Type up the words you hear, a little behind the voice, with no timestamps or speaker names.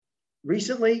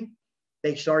recently.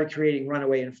 They started creating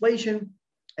runaway inflation,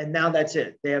 and now that's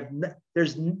it.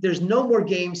 There's no more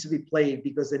games to be played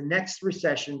because the next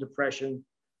recession, depression,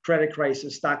 credit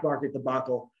crisis, stock market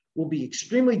debacle will be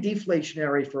extremely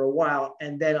deflationary for a while,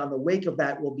 and then on the wake of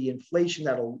that will be inflation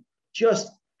that'll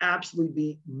just absolutely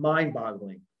be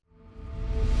mind-boggling.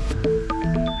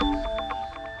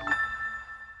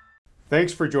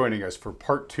 Thanks for joining us for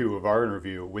part 2 of our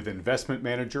interview with investment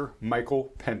manager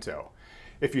Michael Pinto.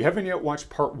 If you haven't yet watched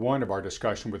part 1 of our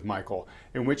discussion with Michael,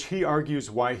 in which he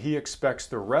argues why he expects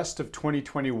the rest of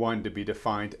 2021 to be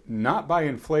defined not by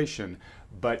inflation,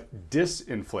 but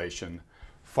disinflation,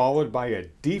 followed by a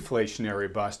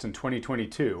deflationary bust in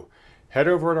 2022, head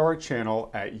over to our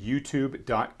channel at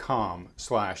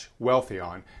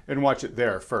youtube.com/Wealthion and watch it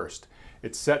there first.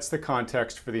 It sets the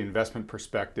context for the investment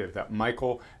perspective that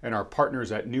Michael and our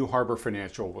partners at New Harbor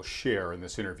Financial will share in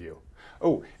this interview.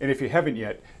 Oh, and if you haven't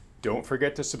yet, don't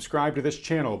forget to subscribe to this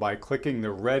channel by clicking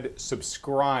the red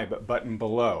subscribe button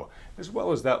below, as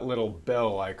well as that little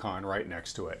bell icon right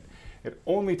next to it. It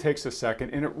only takes a second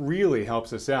and it really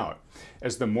helps us out,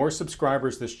 as the more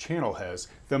subscribers this channel has,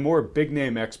 the more big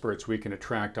name experts we can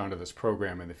attract onto this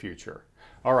program in the future.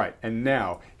 All right, and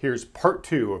now here's part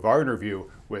 2 of our interview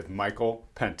with Michael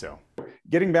Pinto.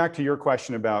 Getting back to your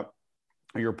question about,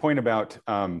 your point about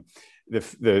the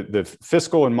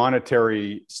fiscal and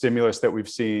monetary stimulus that we've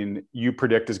seen, you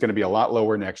predict is going to be a lot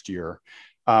lower next year.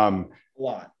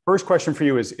 First question for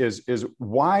you is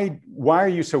why are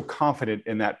you so confident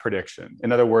in that prediction?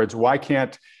 In other words, why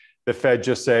can't the Fed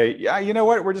just say, yeah, you know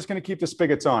what, we're just going to keep the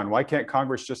spigots on? Why can't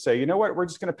Congress just say, you know what, we're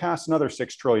just going to pass another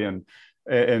 $6 trillion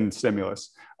in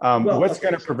stimulus? What's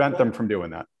going to prevent them from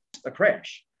doing that? A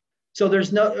crash. So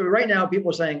there's no, right now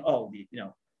people are saying, oh,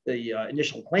 the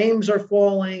initial claims are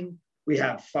falling. We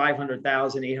have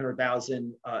 500,000,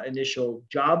 800,000 initial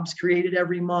jobs created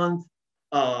every month.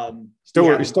 We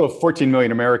still have 14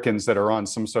 million Americans that are on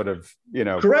some sort of,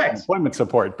 correct, employment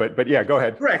support. But yeah, go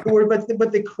ahead. Correct.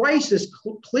 But the crisis,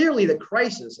 clearly the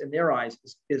crisis in their eyes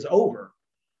is over.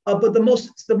 But the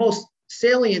most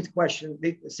salient question,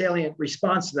 the salient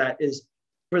response to that is,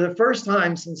 for the first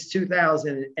time since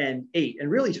 2008,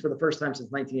 and really for the first time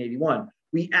since 1981,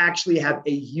 we actually have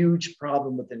a huge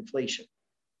problem with inflation.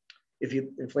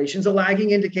 Inflation's a lagging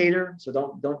indicator, so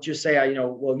don't just say,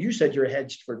 well, you said you're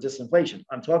hedged for disinflation.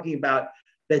 I'm talking about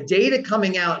the data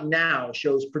coming out now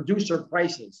shows producer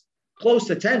prices close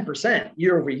to 10%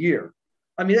 year over year.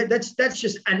 I mean, that's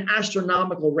just an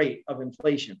astronomical rate of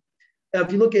inflation.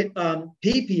 If you look at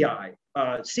PPI,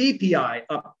 CPI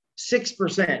up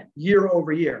 6% year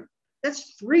over year,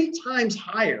 that's 3 times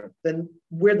higher than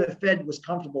where the Fed was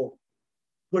comfortable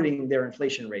putting their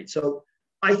inflation rate. So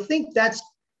I think that's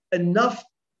enough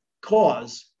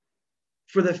cause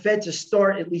for the Fed to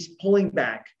start at least pulling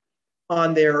back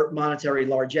on their monetary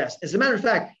largesse. As a matter of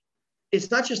fact, it's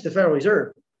not just the Federal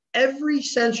Reserve. Every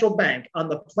central bank on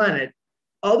the planet,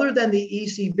 other than the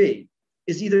ECB,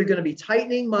 is either going to be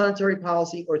tightening monetary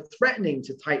policy or threatening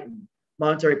to tighten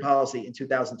monetary policy in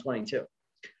 2022.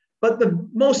 But the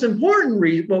most important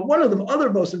reason, well, one of the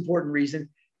other most important reason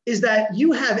is that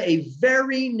you have a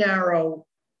very narrow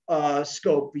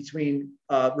scope between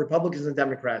Republicans and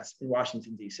Democrats in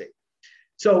Washington, D.C.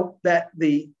 So that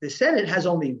the Senate has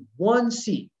only 1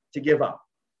 seat to give up.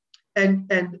 And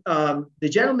the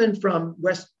gentleman from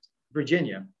West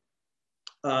Virginia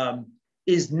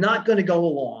is not going to go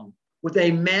along with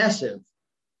a massive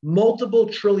multiple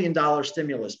 $trillion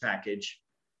stimulus package.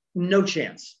 No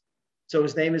chance. So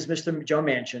his name is Mr. Joe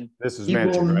Manchin. This is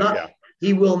Manchin, right? Yeah.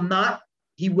 He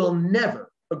will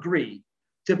never agree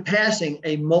to passing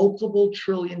a multiple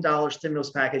 $trillion stimulus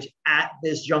package at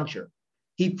this juncture.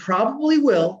 He probably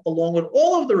will, along with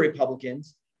all of the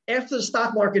Republicans, after the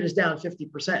stock market is down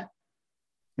 50%.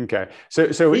 Okay. So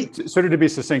to be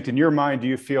succinct, in your mind, do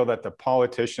you feel that the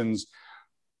politicians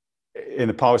and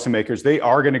the policymakers, they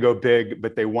are going to go big,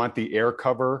 but they want the air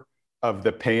cover of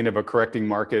the pain of a correcting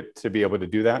market to be able to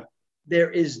do that?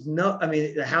 There is no,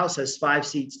 the House has 5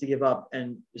 seats to give up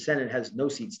and the Senate has no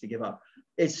seats to give up.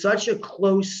 It's such a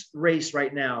close race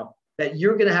right now that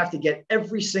you're going to have to get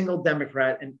every single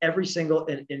Democrat and every single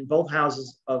in both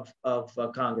houses of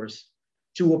Congress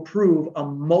to approve a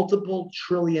multiple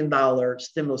 $trillion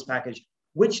stimulus package,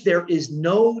 which there is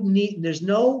no need, there's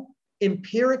no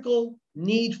empirical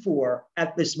need for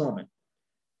at this moment.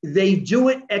 They do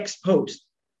it ex post.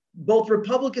 Both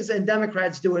Republicans and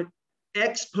Democrats do it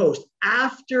ex post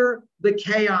after the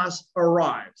chaos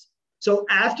arrives. So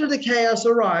after the chaos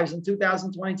arrives in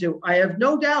 2022, I have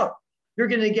no doubt you're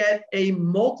going to get a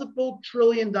multiple $1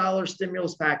 trillion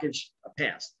stimulus package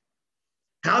passed.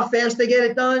 How fast they get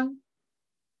it done?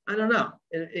 I don't know.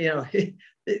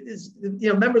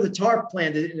 Remember the TARP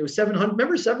plan? It was 700.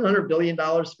 Remember, $700 billion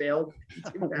failed.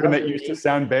 When that used to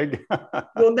sound big.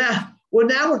 Well, now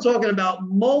we're talking about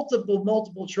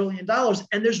multiple trillion dollars,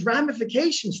 and there's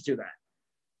ramifications to that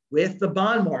with the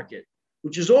bond market,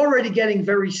 which was already getting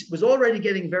very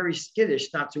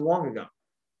skittish not too long ago.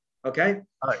 Okay.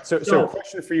 All right. So a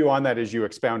question for you on that as you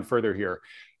expound further here.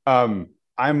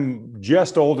 I'm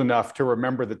just old enough to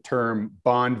remember the term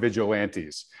bond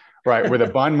vigilantes, right? Where the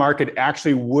bond market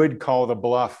actually would call the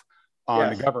bluff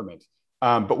on the government.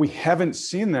 But we haven't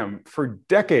seen them for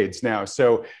decades now.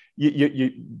 So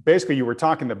you basically, you were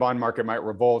talking the bond market might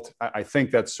revolt. I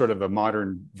think that's sort of a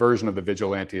modern version of the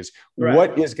vigilantes. Right.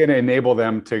 What is going to enable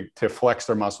them to flex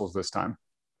their muscles this time?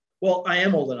 Well, I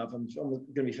am old enough. I'm going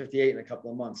to be 58 in a couple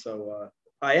of months. So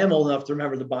I am old enough to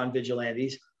remember the bond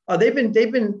vigilantes. They've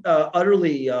been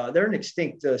utterly, they're an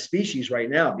extinct species right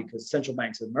now because central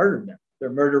banks have murdered them.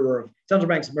 Central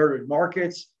banks have murdered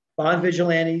markets, bond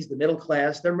vigilantes, the middle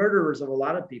class. They're murderers of a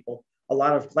lot of people, a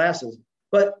lot of classes.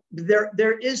 But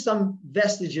there is some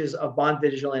vestiges of bond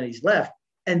vigilantes left,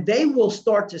 and they will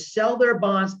start to sell their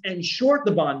bonds and short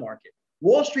the bond market.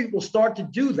 Wall Street will start to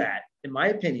do that, in my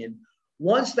opinion,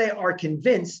 once they are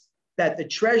convinced that the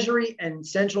Treasury and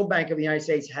Central Bank of the United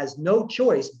States has no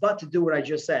choice but to do what I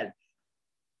just said,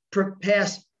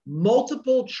 pass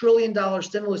multiple trillion-dollar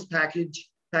stimulus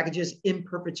packages in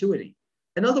perpetuity.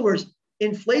 In other words,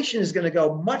 inflation is going to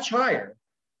go much higher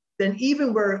than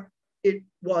even where it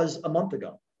was a month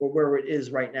ago or where it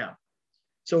is right now.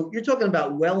 So you're talking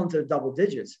about well into the double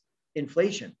digits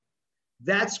inflation.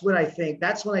 That's when I think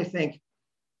that's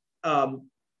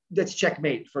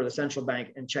checkmate for the central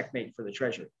bank and checkmate for the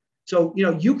Treasury. So,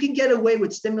 you can get away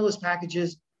with stimulus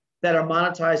packages that are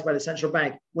monetized by the central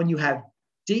bank when you have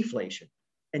deflation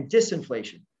and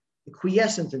disinflation, the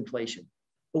quiescent inflation.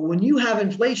 But when you have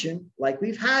inflation, like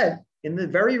we've had in the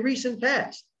very recent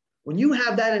past, when you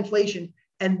have that inflation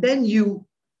and then you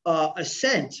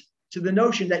assent to the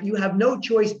notion that you have no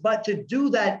choice but to do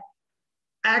that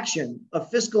action of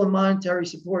fiscal and monetary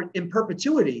support in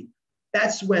perpetuity,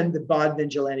 that's when the bond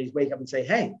vigilantes wake up and say,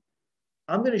 hey,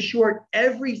 I'm going to short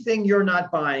everything you're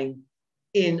not buying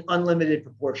in unlimited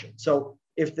proportion. So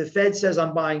if the Fed says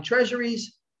I'm buying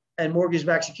treasuries and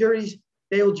mortgage-backed securities,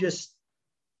 they'll just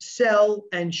sell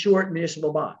and short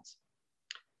municipal bonds.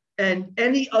 And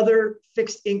any other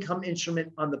fixed income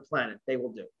instrument on the planet, they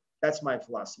will do. That's my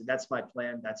philosophy. That's my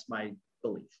plan. That's my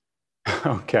belief.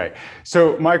 Okay.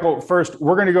 So, Michael, first,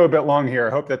 we're going to go a bit long here. I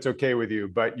hope that's okay with you,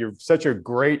 but you're such a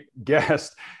great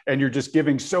guest and you're just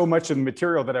giving so much of the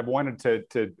material that I've wanted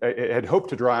I had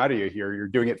hoped to draw out of you here. You're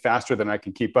doing it faster than I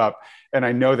can keep up. And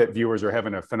I know that viewers are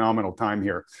having a phenomenal time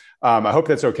here. I hope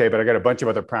that's okay, but I got a bunch of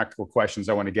other practical questions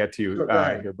I want to get to you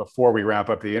here before we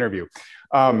wrap up the interview.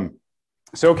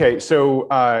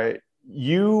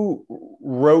 You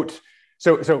wrote,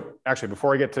 so actually,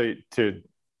 before I get to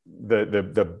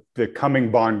the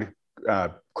coming bond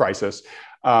crisis,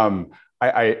 I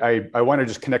want to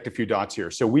just connect a few dots here.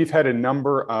 So we've had a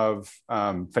number of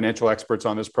financial experts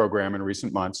on this program in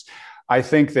recent months. I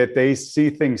think that they see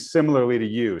things similarly to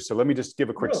you. So let me just give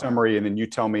a quick summary, and then you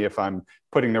tell me if I'm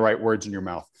putting the right words in your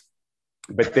mouth.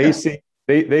 But they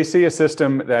see a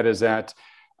system that is at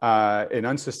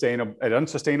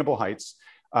unsustainable heights.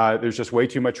 There's just way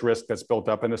too much risk that's built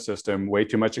up in the system, way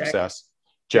too much excess.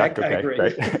 Check. Okay,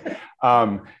 right.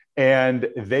 And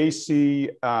they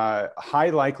see high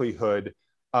likelihood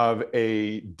of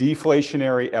a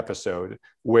deflationary episode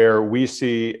where we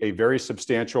see a very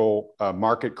substantial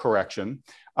market correction.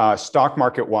 Stock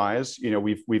market wise,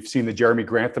 we've seen the Jeremy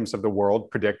Granthams of the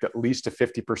world predict at least a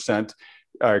 50%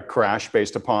 crash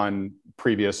based upon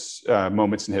previous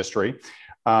moments in history.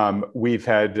 We've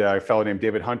had a fellow named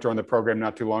David Hunter on the program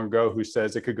not too long ago who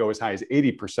says it could go as high as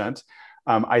 80%.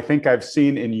 I think I've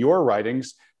seen in your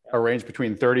writings a range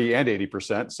between 30 and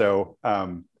 80%. So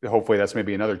hopefully that's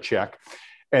maybe another check.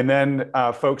 And then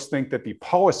folks think that the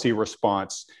policy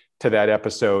response to that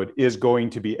episode is going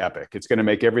to be epic. It's going to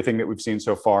make everything that we've seen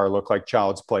so far look like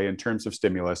child's play in terms of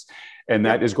stimulus. And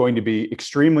that is going to be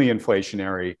extremely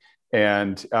inflationary.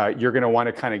 And you're going to want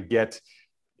to kind of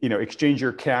exchange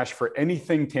your cash for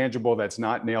anything tangible that's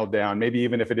not nailed down, maybe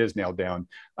even if it is nailed down.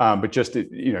 But just,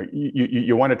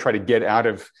 you want to try to get out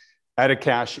of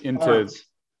cash into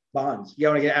bonds. You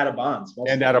want to get out of bonds.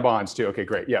 And out of bonds too. Okay,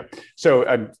 great. Yeah.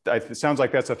 So it sounds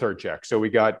like that's a third check. So we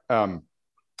got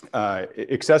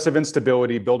excessive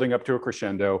instability building up to a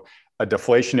crescendo, a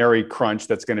deflationary crunch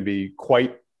that's going to be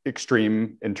quite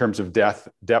extreme in terms of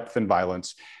depth and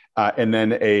violence, and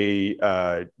then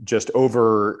a just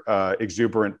over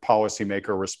exuberant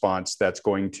policymaker response that's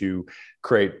going to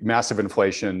create massive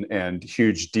inflation and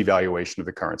huge devaluation of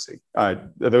the currency. Are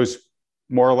those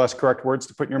more or less correct words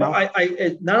to put in your mouth?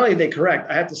 Not only are they correct,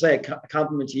 I have to say a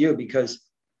compliment to you, because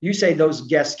you say those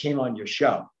guests came on your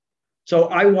show. So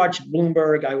I watch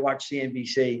Bloomberg, I watch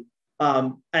CNBC,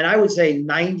 and I would say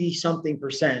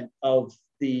 90-something% of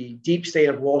the deep state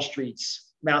of Wall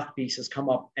Street's mouthpieces come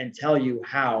up and tell you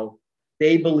how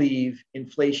they believe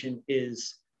inflation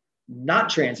is not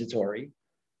transitory,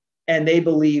 and they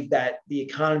believe that the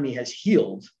economy has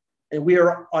healed, and we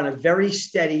are on a very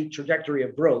steady trajectory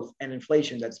of growth and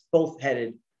inflation that's both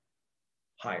headed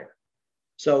higher.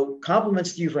 So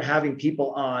compliments to you for having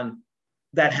people on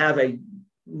that have a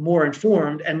more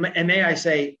informed and may I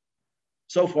say,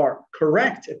 so far,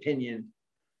 correct opinion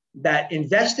that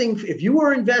investing, if you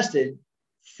were invested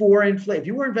for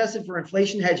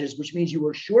inflation hedges, which means you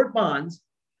were short bonds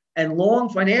and long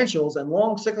financials and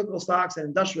long cyclical stocks and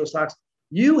industrial stocks,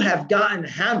 you have gotten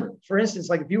hammered. For instance,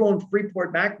 like if you own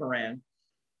Freeport-McMoRan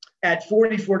at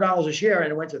 $44 a share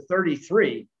and it went to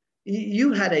 33,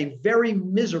 you had a very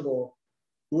miserable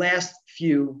last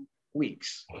few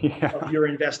weeks of your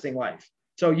investing life.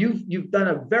 So you've done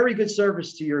a very good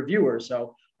service to your viewers.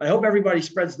 So I hope everybody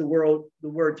spreads the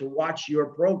word to watch your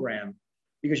program,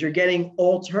 because you're getting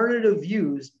alternative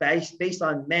views based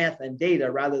on math and data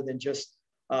rather than just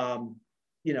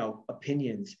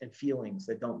opinions and feelings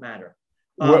that don't matter.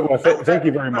 Thank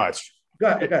you very much. Go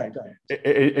ahead.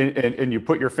 And you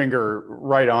put your finger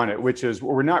right on it, which is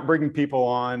we're not bringing people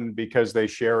on because they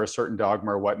share a certain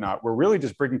dogma or whatnot. We're really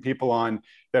just bringing people on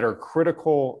that are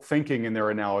critical thinking in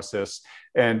their analysis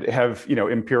and have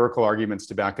empirical arguments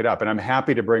to back it up. And I'm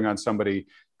happy to bring on somebody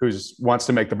who wants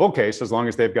to make the bull case as long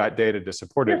as they've got data to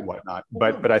support it and whatnot.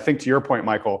 But I think to your point,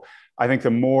 Michael, I think the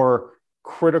more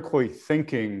critically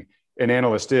thinking an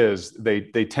analyst is, they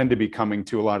tend to be coming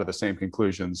to a lot of the same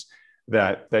conclusions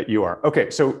that you are. Okay,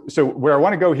 so where I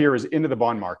want to go here is into the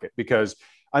bond market, because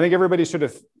I think everybody sort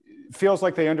of feels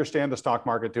like they understand the stock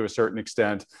market to a certain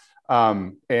extent,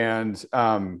 and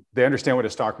they understand what a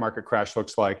stock market crash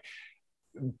looks like.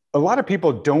 A lot of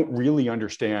people don't really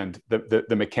understand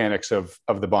the mechanics of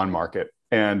the bond market.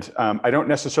 And I don't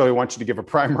necessarily want you to give a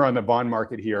primer on the bond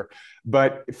market here,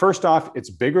 but first off, it's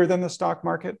bigger than the stock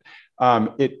market.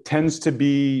 It tends to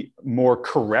be more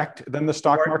correct than the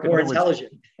stock market. More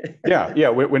intelligent. Yeah.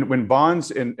 When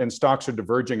bonds and stocks are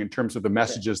diverging in terms of the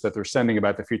messages that they're sending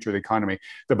about the future of the economy,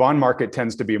 the bond market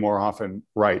tends to be more often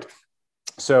right.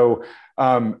 So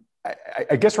I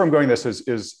guess where I'm going with this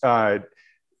is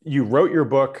you wrote your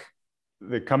book,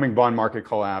 The Coming Bond Market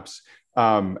Collapse.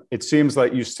 It seems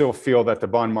like you still feel that the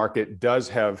bond market does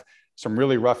have some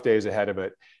really rough days ahead of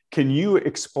it. Can you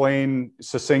explain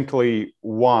succinctly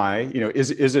why?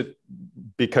 Is it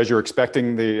because you're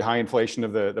expecting the high inflation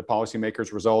of the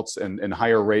policymakers' results and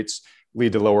higher rates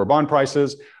lead to lower bond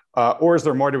prices? Or is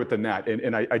there more to it than that?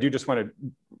 And I do just want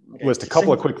to list a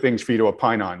couple of quick things for you to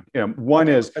opine on. One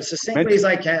is, as succinctly as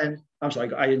I can. I'm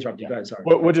sorry, I interrupted you. Go ahead, sorry.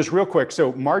 Well, just real quick.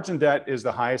 So margin debt is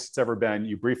the highest it's ever been.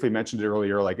 You briefly mentioned it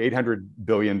earlier, like $800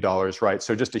 billion, right?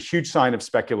 So just a huge sign of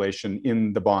speculation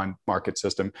in the bond market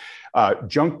system.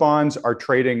 Junk bonds are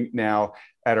trading now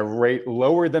at a rate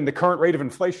lower than the current rate of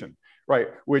inflation, right?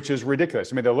 Which is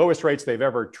ridiculous. I mean, the lowest rates they've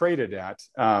ever traded at,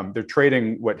 they're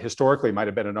trading what historically might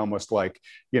have been at almost like,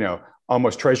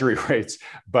 almost treasury rates.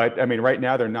 But I mean, right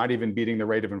now, they're not even beating the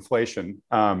rate of inflation.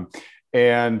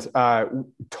 And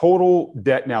total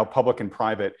debt now, public and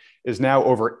private, is now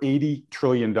over $80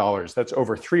 trillion. That's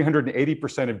over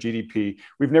 380% of GDP.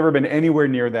 We've never been anywhere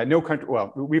near that. No country,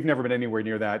 well, we've never been anywhere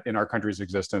near that in our country's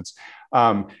existence.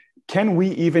 Can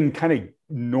we even kind of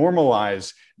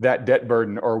normalize that debt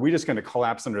burden, or are we just going to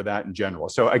collapse under that in general?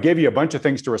 So I gave you a bunch of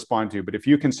things to respond to, but if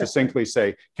you can succinctly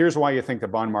say, here's why you think the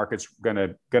bond market's going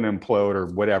to implode or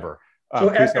whatever.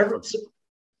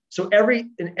 So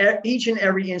in each and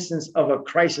every instance of a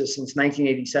crisis since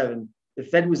 1987, the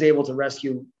Fed was able to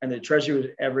rescue, and the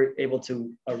Treasury was able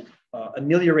to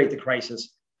ameliorate the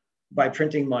crisis by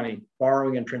printing money,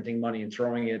 borrowing and printing money and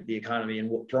throwing it at the economy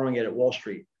and throwing it at Wall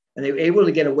Street. And they were able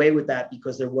to get away with that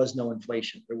because there was no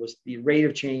inflation. The rate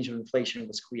of change of inflation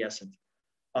was quiescent.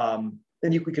 Then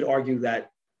we could argue that,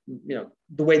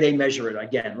 the way they measure it,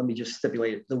 again, let me just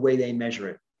stipulate it, the way they measure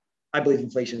it. I believe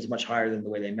inflation is much higher than the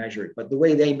way they measure it, but the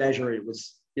way they measure it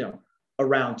was,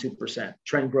 around 2%,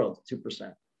 trend growth,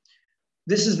 2%.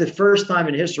 This is the first time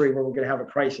in history where we're going to have a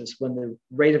crisis when the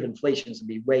rate of inflation is going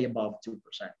to be way above 2%.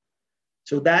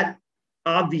 So that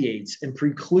obviates and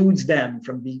precludes them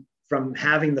from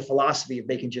having the philosophy of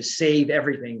they can just save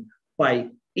everything by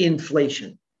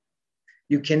inflation.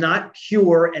 You cannot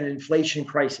cure an inflation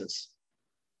crisis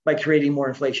by creating more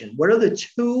inflation. What are the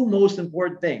two most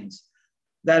important things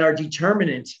that are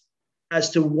determinant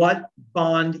as to what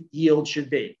bond yield should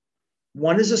be?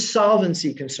 One is a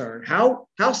solvency concern. How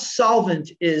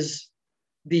solvent is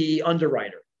the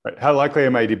underwriter? Right. How likely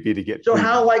am I to be to get? So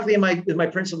how likely is my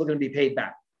principal going to be paid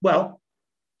back? Well,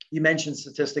 you mentioned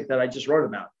statistic that I just wrote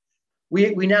about.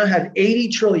 We now have 80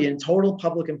 trillion total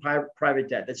public and private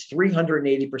debt. That's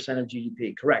 380% of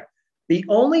GDP. Correct. The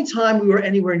only time we were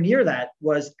anywhere near that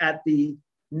was at the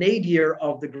nadir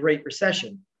of the Great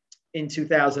Recession in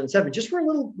 2007. Just for a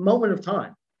little moment of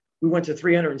time, we went to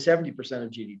 370% of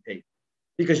GDP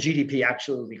because GDP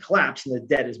actually collapsed and the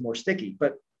debt is more sticky.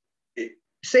 But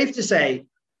safe to say,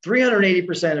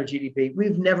 380% of GDP,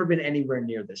 we've never been anywhere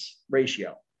near this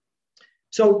ratio.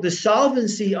 So the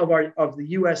solvency of the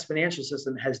U.S. financial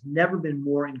system has never been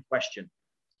more in question.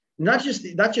 Not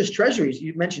just treasuries.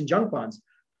 You mentioned junk bonds.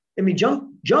 I mean,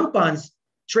 junk bonds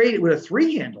trade with a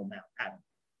 3 handle now, Adam.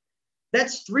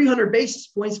 That's 300 basis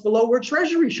points below where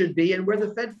treasury should be and where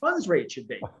the Fed funds rate should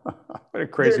be. What a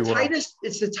crazy world.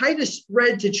 It's the tightest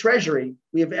spread to treasury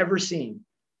we have ever seen.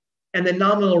 And the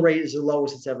nominal rate is the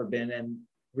lowest it's ever been. And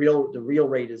the real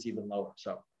rate is even lower.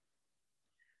 So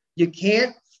you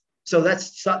can't. So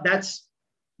that's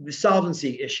the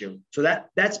solvency issue. So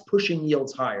that's pushing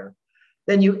yields higher.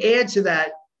 Then you add to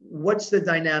that, what's the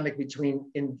dynamic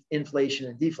between inflation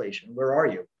and deflation? Where are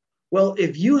you? Well,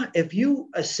 if you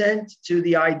assent to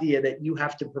the idea that you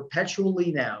have to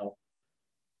perpetually now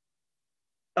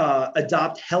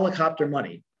adopt helicopter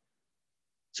money,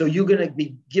 so you're going to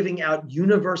be giving out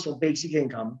universal basic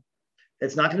income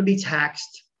that's not going to be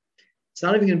taxed. It's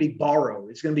not even going to be borrowed.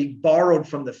 It's going to be borrowed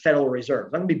from the Federal Reserve.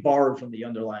 It's not going to be borrowed from the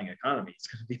underlying economy. It's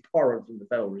going to be borrowed from the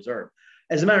Federal Reserve.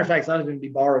 As a matter of fact, it's not even going to be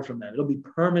borrowed from them. It'll be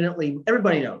permanently,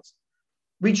 everybody knows.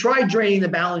 We tried draining the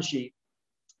balance sheet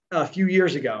a few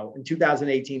years ago in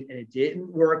 2018, and it didn't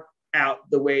work out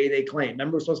the way they claimed.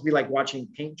 Remember, it was supposed to be like watching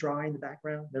paint dry in the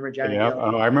background. Remember, Janet? Yeah,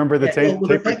 I remember the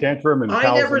taper tantrum and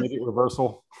Powell's immediate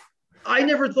reversal. I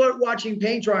never thought watching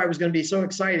paint dry was going to be so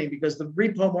exciting because the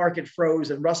repo market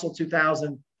froze and Russell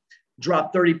 2000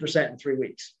 dropped 30% in 3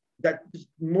 weeks. That's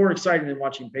more exciting than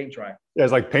watching paint dry. Yeah,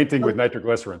 it's like painting with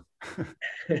nitroglycerin.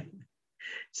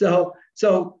 So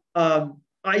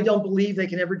I don't believe they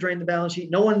can ever drain the balance sheet.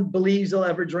 No one believes they'll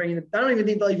ever drain it. I don't even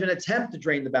think they'll even attempt to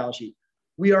drain the balance sheet.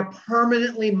 We are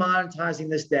permanently monetizing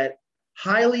this debt,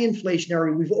 highly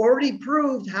inflationary. We've already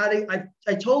proved how to,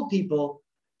 I told people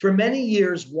for many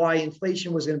years why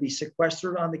inflation was going to be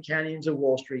sequestered on the canyons of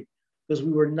Wall Street, because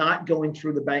we were not going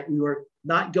through the bank. We were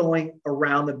not going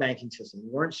around the banking system.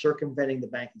 We weren't circumventing the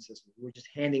banking system. We were just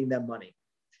handing them money.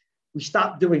 We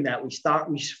stopped doing that. For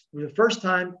the first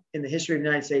time in the history of the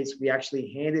United States, we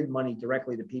actually handed money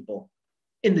directly to people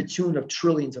in the tune of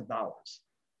trillions of dollars.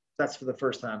 That's for the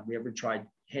first time we ever tried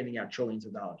handing out trillions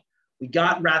of dollars. We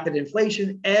got rapid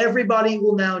inflation. Everybody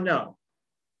will now know.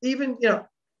 Even,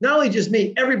 not only just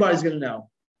me, everybody's going to know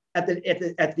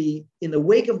in the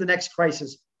wake of the next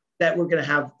crisis that we're going to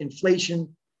have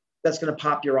inflation that's going to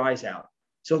pop your eyes out.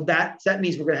 So that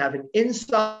means we're going to have an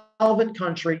insolvent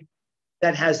country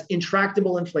that has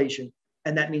intractable inflation,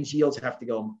 and that means yields have to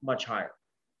go much higher.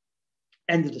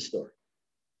 End of the story.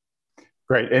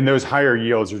 Great. And those higher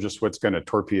yields are just what's going to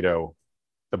torpedo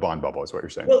the bond bubble, is what you're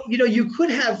saying. Well, you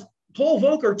could have, Paul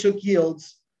Volcker took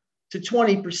yields to 20%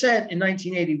 in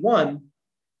 1981,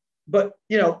 but,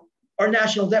 our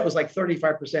national debt was like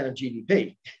 35% of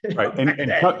GDP.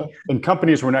 Right. And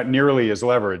companies were not nearly as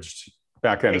leveraged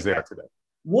back then as they are today.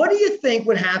 What do you think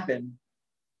would happen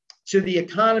to the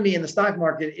economy and the stock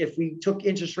market if we took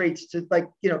interest rates to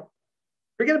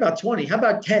forget about 20, how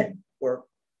about 10 or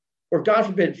God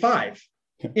forbid 5?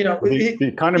 The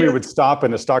economy would stop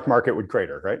and the stock market would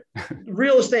crater, right?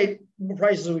 Real estate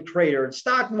prices would crater and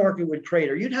stock market would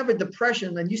crater. You'd have a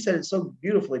depression, and you said it so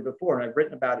beautifully before, and I've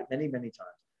written about it many, many times.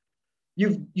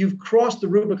 You've crossed the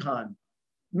Rubicon,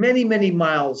 many, many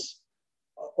miles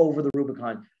over the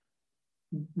Rubicon.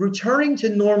 Returning to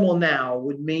normal now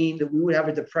would mean that we would have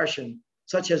a depression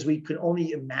such as we could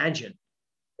only imagine.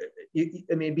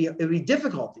 It'd be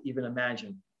difficult to even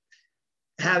imagine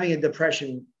having a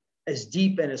depression as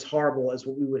deep and as horrible as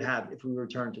what we would have if we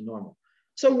returned to normal.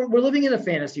 So we're living in a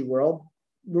fantasy world.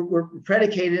 We're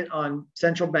predicated on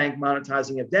central bank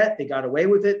monetizing of debt. They got away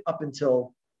with it up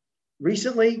until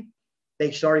recently. They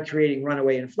started creating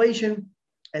runaway inflation,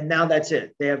 and now that's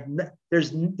it.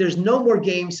 There's no more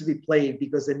games to be played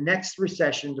because the next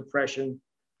recession, depression,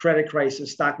 credit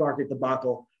crisis, stock market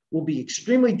debacle will be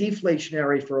extremely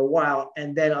deflationary for a while,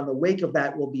 and then on the wake of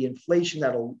that will be inflation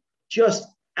that'll just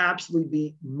absolutely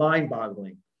be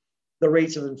mind-boggling, the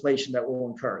rates of inflation that will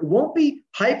incur. It won't be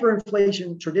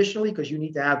hyperinflation traditionally because you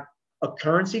need to have a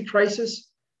currency crisis.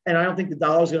 And I don't think the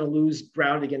dollar is going to lose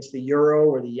ground against the euro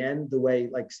or the yen the way,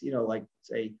 like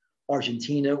say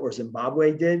Argentina or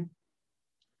Zimbabwe did.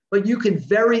 But you can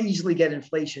very easily get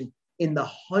inflation in the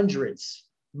hundreds,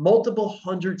 multiple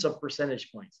hundreds of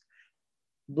percentage points.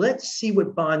 Let's see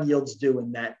what bond yields do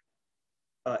in that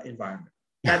environment.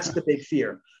 That's the big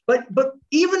fear. But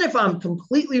even if I'm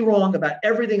completely wrong about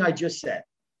everything I just said,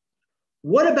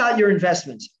 what about your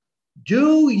investments?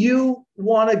 Do you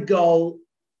want to go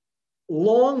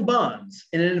long bonds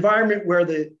in an environment where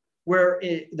the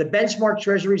benchmark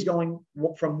treasury is going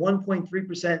from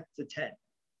 1.3% to 10?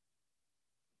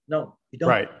 No, you don't.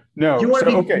 Right. No. You want to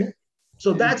be, okay.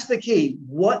 So that's the key.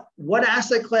 What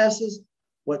asset classes,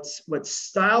 what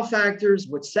style factors,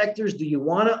 what sectors do you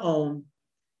want to own?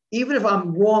 Even if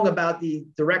I'm wrong about the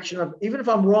direction of, even if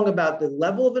I'm wrong about the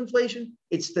level of inflation,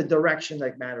 it's the direction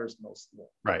that matters most of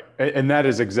all. Right. And that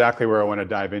is exactly where I want to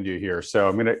dive into here. So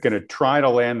I'm going to try to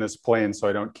land this plane so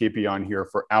I don't keep you on here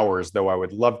for hours, though I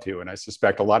would love to. And I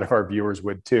suspect a lot of our viewers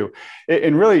would too.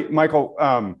 And really, Michael,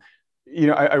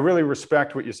 I really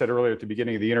respect what you said earlier at the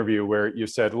beginning of the interview, where you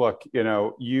said, look,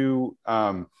 you're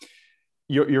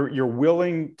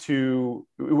willing to,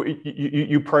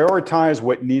 you prioritize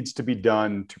what needs to be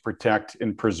done to protect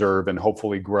and preserve and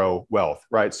hopefully grow wealth,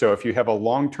 right? So if you have a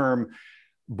long-term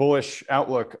bullish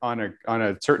outlook on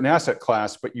a certain asset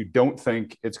class, but you don't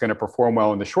think it's going to perform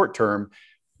well in the short term,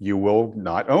 you will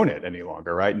not own it any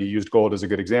longer, right? And you used gold as a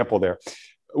good example there.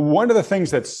 One of the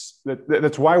things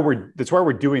that's why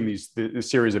we're doing this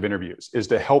series of interviews is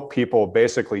to help people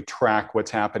basically track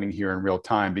what's happening here in real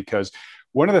time, because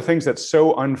one of the things that's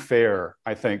so unfair,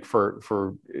 I think,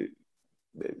 for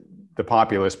the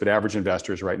populace, but average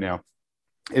investors right now,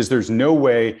 is there's no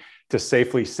way to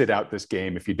safely sit out this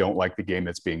game if you don't like the game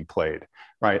that's being played,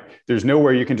 right? There's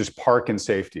nowhere you can just park in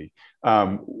safety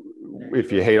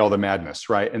if you hate all the madness,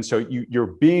 right? And so you're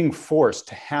being forced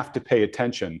to have to pay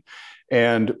attention.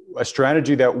 And a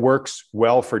strategy that works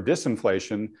well for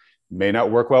disinflation may not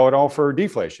work well at all for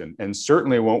deflation, and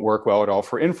certainly won't work well at all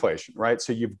for inflation, right?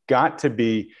 So you've got to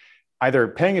be either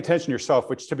paying attention yourself,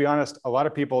 which, to be honest, a lot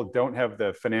of people don't have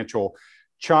the financial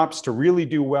chops to really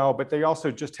do well, but they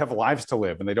also just have lives to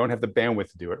live and they don't have the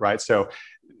bandwidth to do it, right? So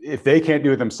if they can't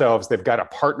do it themselves, they've got to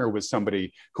partner with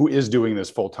somebody who is doing this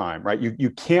full time, right?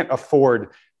 You can't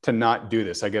afford to not do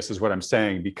this, I guess is what I'm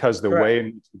saying, because the Correct. way in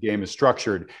which the game is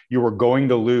structured, you are going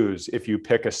to lose if you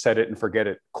pick a set it and forget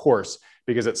it course,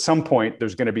 because at some point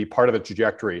there's going to be part of the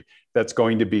trajectory that's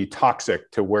going to be toxic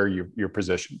to where you're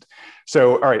positioned.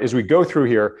 So, all right, as we go through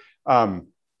here,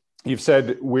 you've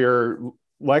said we're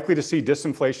likely to see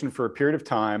disinflation for a period of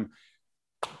time,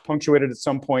 punctuated at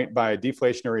some point by a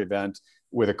deflationary event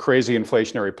with a crazy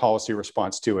inflationary policy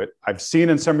response to it. I've seen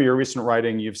in some of your recent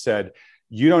writing, you've said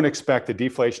you don't expect a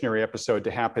deflationary episode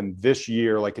to happen this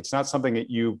year. Like, it's not something that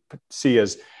you see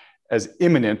as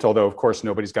imminent, although of course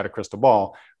nobody's got a crystal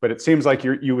ball, but it seems like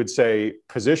you would say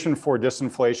position for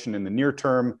disinflation in the near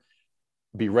term,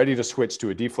 be ready to switch to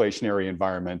a deflationary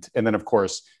environment, and then of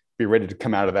course be ready to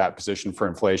come out of that position for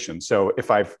inflation. So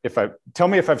tell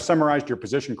me if I've summarized your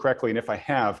position correctly, and if I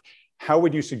have, how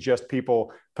would you suggest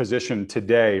people position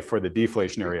today for the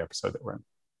deflationary episode that we're in?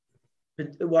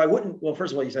 Well, I wouldn't. Well,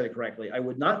 first of all, you said it correctly. I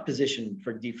would not position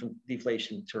for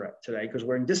deflation today because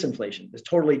we're in disinflation. It's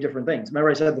totally different things.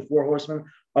 Remember, I said the 4 horsemen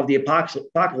of the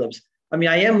apocalypse. I mean,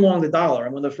 I am long the dollar.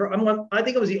 I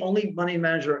think I was the only money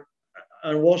manager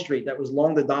on Wall Street that was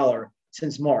long the dollar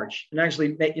since March, and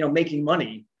actually, making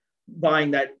money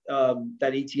buying that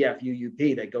ETF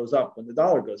UUP that goes up when the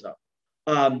dollar goes up.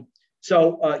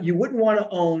 So you wouldn't want to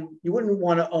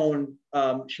own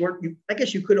short. I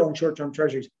guess you could own short-term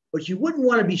treasuries, but you wouldn't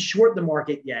want to be short the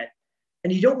market yet,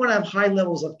 and you don't want to have high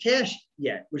levels of cash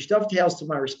yet, which dovetails to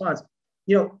my response.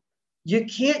 You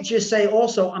can't just say,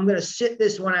 also, I'm going to sit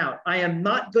this one out. I am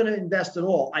not going to invest at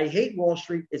all. I hate Wall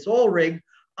Street. It's all rigged.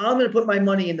 I'm going to put my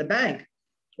money in the bank.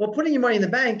 Well, putting your money in the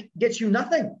bank gets you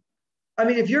nothing. I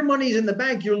mean, if your money's in the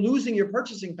bank, you're losing your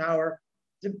purchasing power,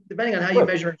 depending on how you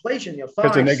measure inflation.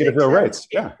 5, the negative 6, 7, rates,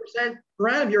 8% per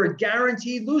annum, you're a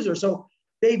guaranteed loser. So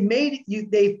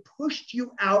they've pushed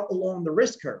you out along the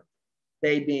risk curve.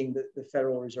 They being the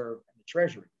Federal Reserve and the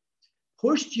Treasury,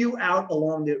 pushed you out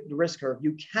along the risk curve.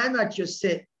 You cannot just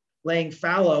sit laying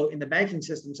fallow in the banking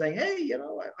system saying, hey,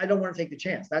 I don't want to take the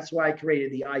chance. That's why I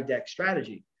created the IDEX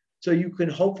strategy. So you can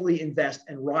hopefully invest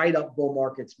and ride up bull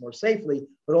markets more safely,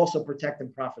 but also protect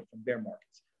and profit from bear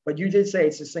markets. But you did say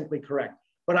it's succinctly correct.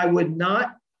 But I would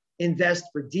not invest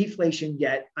for deflation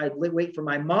yet. I'd wait for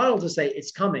my model to say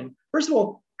it's coming. First of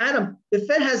all, Adam, the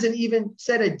Fed hasn't even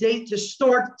set a date to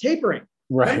start tapering.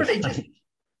 Right. Remember,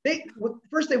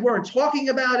 first they weren't talking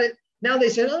about it. Now they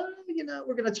said, oh,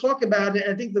 we're going to talk about it.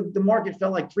 And I think the market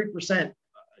fell like 3%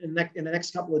 in the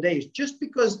next couple of days, just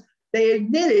because they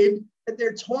admitted that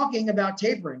they're talking about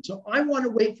tapering. So I want to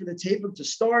wait for the taper to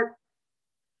start.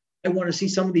 I want to see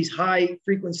some of these high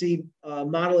frequency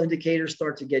model indicators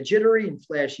start to get jittery and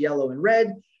flash yellow and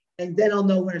red. And then I'll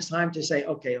know when it's time to say,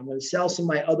 okay, I'm going to sell some of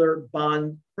my other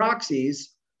bond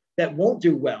proxies that won't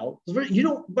do well.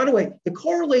 By the way, the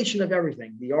correlation of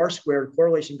everything, the R squared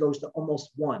correlation goes to almost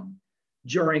 1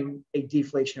 during a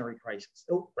deflationary crisis.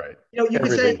 So, right. You can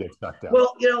say,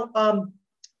 well,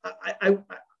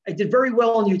 I did very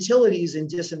well in utilities in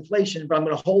disinflation, but I'm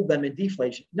going to hold them in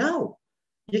deflation. No,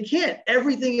 you can't.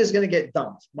 Everything is going to get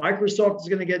dumped. Microsoft is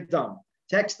going to get dumped.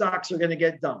 Tech stocks are going to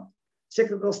get dumped.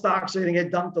 Cyclical stocks are going to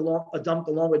get dumped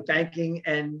along with banking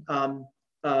and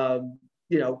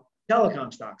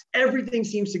telecom stocks. Everything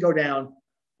seems to go down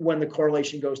when the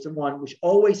correlation goes to 1, which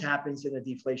always happens in a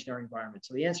deflationary environment.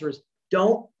 So the answer is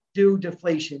don't do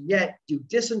deflation yet, do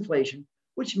disinflation,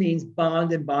 which means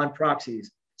bond and bond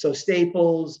proxies. So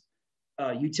staples,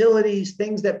 utilities,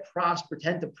 things that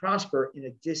tend to prosper in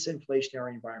a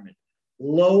disinflationary environment.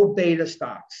 Low beta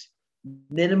stocks,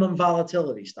 minimum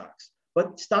volatility stocks.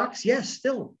 But stocks, yes,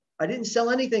 still. I didn't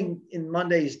sell anything in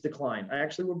Monday's decline. I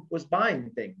actually was buying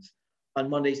things on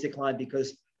Monday's decline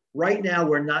because right now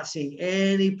we're not seeing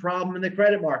any problem in the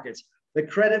credit markets. The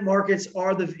credit markets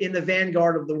are in the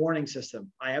vanguard of the warning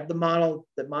system. I have the model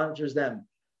that monitors them.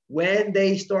 When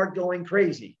they start going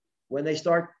crazy, when they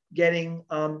start getting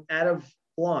out of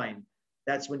line,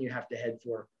 that's when you have to head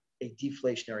for a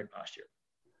deflationary posture.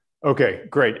 Okay,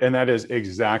 great. And that is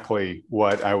exactly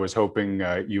what I was hoping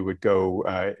you would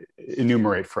go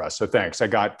enumerate for us. So thanks. I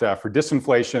got for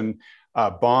disinflation,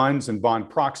 bonds and bond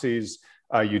proxies,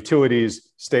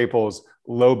 utilities, staples,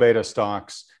 low beta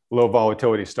stocks, low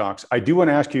volatility stocks. I do want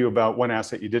to ask you about one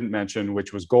asset you didn't mention,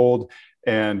 which was gold.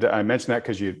 And I mentioned that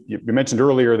because you mentioned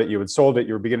earlier that you had sold it,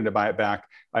 you were beginning to buy it back.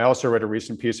 I also read a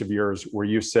recent piece of yours where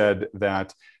you said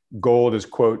that gold is,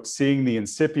 quote, seeing the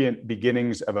incipient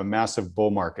beginnings of a massive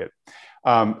bull market.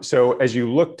 So as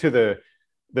you look to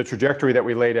the trajectory that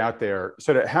we laid out there,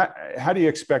 sort of how do you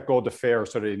expect gold to fare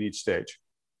sort of in each stage?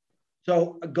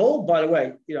 So gold, by the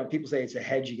way, people say it's a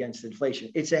hedge against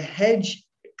inflation. It's a hedge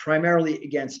primarily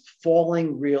against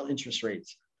falling real interest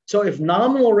rates. So if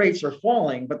nominal rates are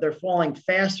falling, but they're falling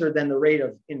faster than the rate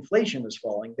of inflation is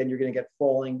falling, then you're going to get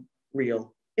falling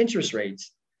real interest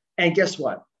rates. And guess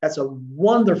what? That's a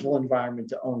wonderful environment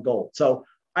to own gold. So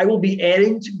I will be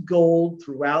adding to gold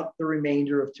throughout the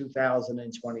remainder of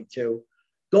 2022.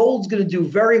 Gold's going to do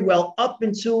very well up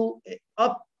until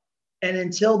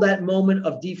that moment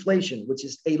of deflation, which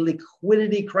is a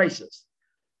liquidity crisis.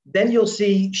 Then you'll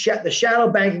see the shadow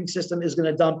banking system is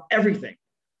going to dump everything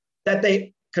that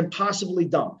they can possibly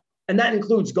dump. And that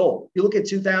includes gold. You look at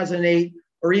 2008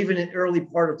 or even in early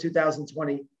part of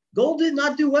 2020, gold did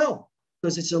not do well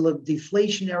because it's a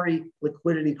deflationary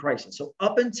liquidity crisis. So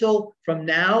from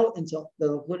now until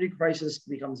the liquidity crisis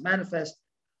becomes manifest,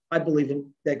 I believe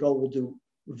that gold will do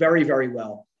very, very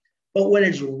well. But when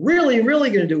it's really,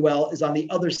 really going to do well is on the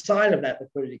other side of that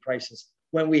liquidity crisis,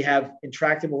 when we have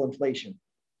intractable inflation.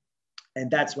 And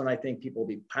that's when I think people will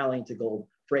be piling into gold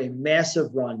for a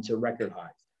massive run to record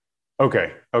highs.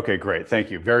 Okay, great. Thank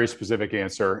you. Very specific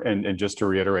answer. And just to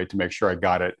reiterate, to make sure I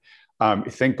got it, I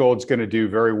think gold's going to do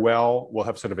very well. We'll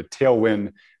have sort of a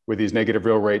tailwind with these negative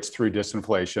real rates through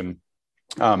disinflation.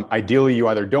 Ideally, you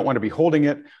either don't want to be holding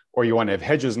it or you want to have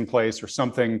hedges in place or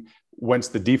something once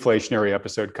the deflationary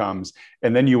episode comes.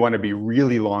 And then you want to be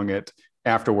really long it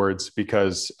afterwards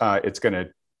because it's going to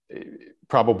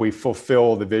probably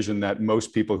fulfill the vision that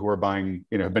most people who are buying,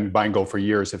 have been buying gold for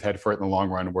years have had for it in the long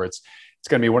run, where it's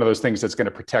going to be one of those things that's going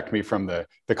to protect me from the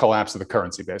collapse of the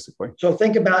currency, basically. So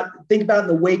think about in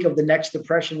the wake of the next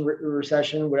depression,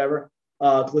 recession, whatever,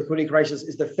 liquidity crisis,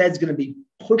 is the Fed's going to be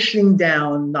pushing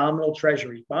down nominal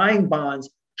treasuries, buying bonds,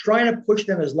 trying to push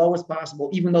them as low as possible,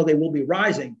 even though they will be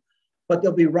rising, but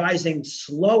they'll be rising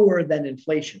slower than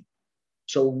inflation.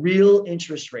 So real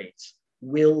interest rates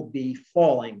will be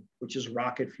falling, which is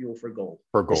rocket fuel for gold.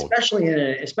 Especially in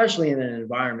an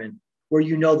environment where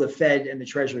the Fed and the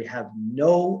Treasury have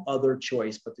no other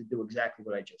choice but to do exactly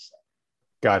what I just said.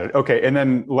 Got it. Okay. And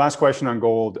then last question on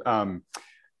gold.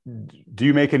 Do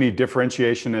you make any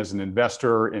differentiation as an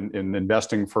investor in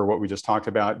investing for what we just talked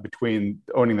about between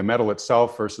owning the metal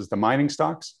itself versus the mining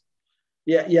stocks?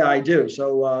 Yeah, I do.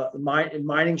 So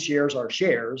mining shares are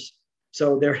shares.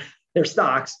 So they're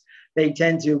stocks. they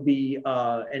tend to be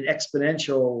an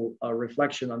exponential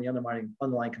reflection on the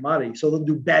underlying commodity. So they'll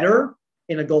do better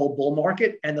in a gold bull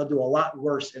market, and they'll do a lot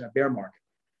worse in a bear market.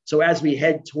 So as we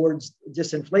head towards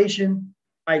disinflation,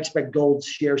 I expect gold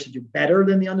shares to do better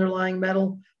than the underlying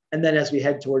metal. And then as we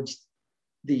head towards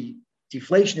the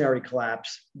deflationary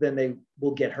collapse, then they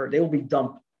will get hurt. They will be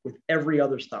dumped with every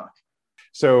other stock.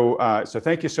 So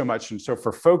thank you so much. And so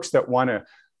for folks that want to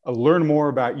learn more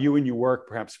about you and your work,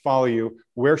 perhaps follow you,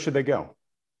 where should they go?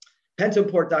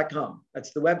 Pentoport.com.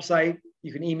 That's the website.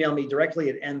 You can email me directly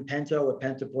at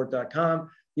mpento@pentoport.com.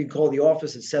 You can call the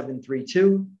office at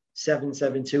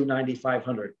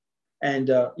 732-772-9500. And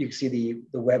you can see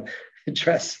the web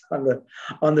address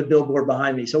on the billboard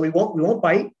behind me. So we won't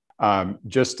bite.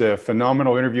 Just a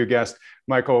phenomenal interview guest.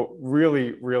 Michael,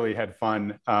 really, really had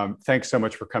fun. Thanks so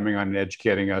much for coming on and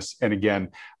educating us. And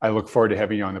again, I look forward to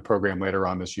having you on the program later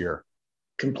on this year.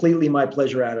 Completely my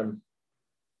pleasure, Adam.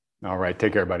 All right.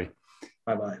 Take care, buddy.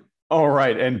 Bye-bye. All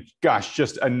right. And gosh,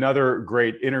 just another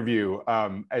great interview.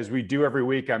 As we do every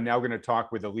week, I'm now going to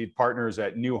talk with the lead partners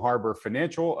at New Harbor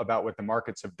Financial about what the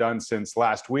markets have done since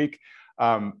last week.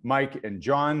 Mike and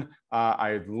John,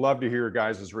 I'd love to hear your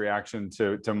guys' reaction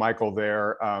to Michael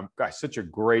there. Gosh, such a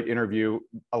great interview.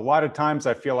 A lot of times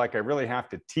I feel like I really have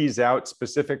to tease out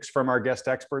specifics from our guest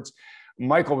experts.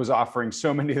 Michael was offering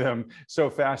so many of them so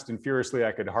fast and furiously,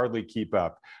 I could hardly keep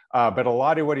up. But a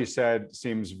lot of what he said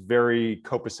seems very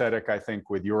copacetic, I think,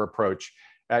 with your approach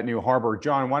at New Harbor.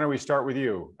 John, why don't we start with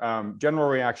you? General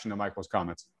reaction to Michael's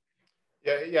comments.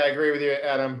 Yeah, I agree with you,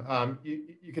 Adam.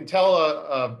 You can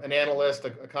tell an analyst, a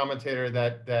commentator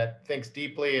that thinks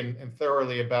deeply and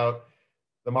thoroughly about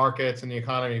the markets and the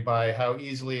economy by how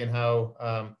easily and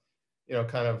how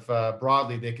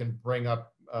broadly they can bring up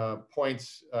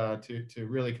points to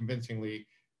really convincingly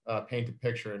paint a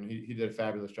picture. And he did a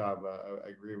fabulous job. I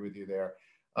agree with you there.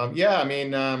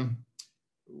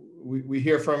 We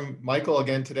hear from Michael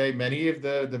again today many of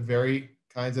the very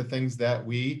kinds of things that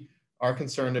we are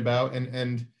concerned about,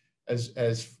 and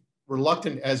as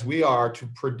reluctant as we are to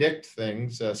predict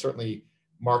things, certainly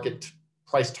market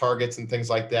price targets and things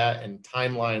like that, and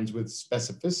timelines with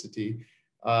specificity,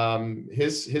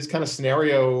 his kind of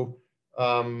scenario,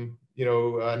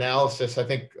 analysis, I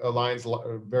think aligns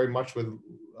very much with,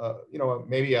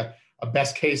 maybe a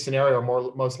best case scenario,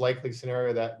 most likely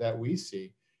scenario that we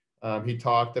see. He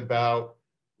talked about,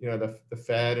 the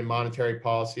Fed and monetary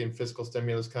policy and fiscal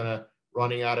stimulus kind of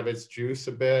running out of its juice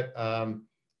a bit.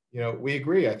 We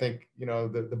agree. I think,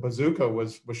 the bazooka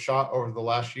was shot over the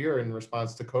last year in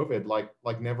response to COVID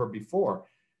like never before.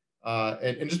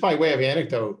 And just by way of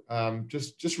anecdote,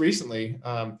 just recently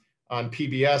on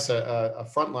PBS, a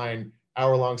Frontline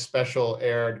hour-long special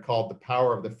aired called The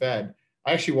Power of the Fed.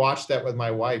 I actually watched that with my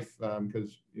wife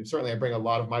because certainly I bring a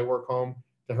lot of my work home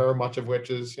to her, much of which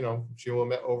is, she will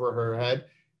admit, over her head.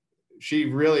 She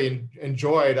really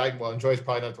enjoyed, enjoy is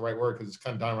probably not the right word because it's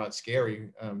kind of downright scary,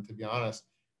 to be honest.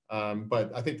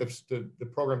 But I think the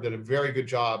program did a very good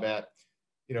job at,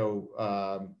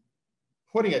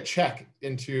 putting a check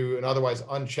into an otherwise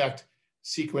unchecked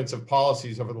sequence of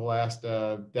policies over the last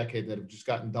decade that have just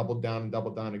gotten doubled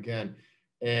down again.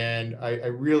 And I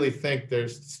really think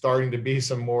there's starting to be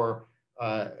some more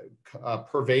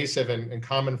pervasive and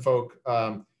common folk,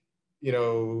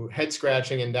 head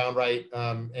scratching and downright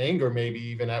anger, maybe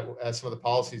even at some of the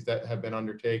policies that have been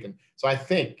undertaken. So I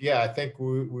think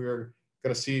we're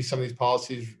going to see some of these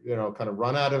policies, kind of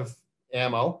run out of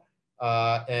ammo,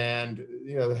 and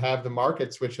have the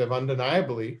markets, which have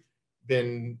undeniably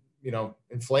been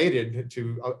inflated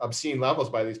to obscene levels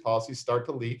by these policies, start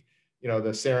to leak.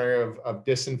 The scenario of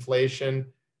disinflation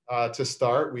to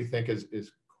start, we think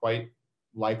is quite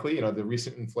likely. The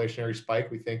recent inflationary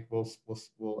spike, we think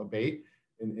will abate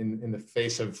in the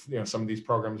face of some of these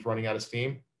programs running out of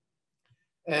steam.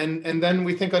 And then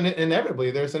we think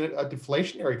inevitably there's a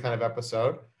deflationary kind of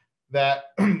episode that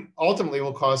ultimately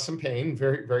will cause some pain,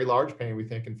 very, very large pain, we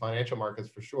think, in financial markets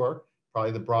for sure,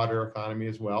 probably the broader economy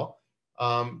as well.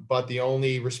 But the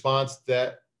only response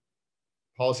that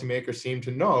policymakers seem to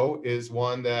know is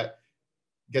one that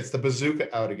gets the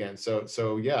bazooka out again.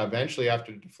 So yeah, eventually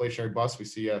after the deflationary bust, we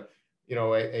see an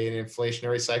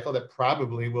inflationary cycle that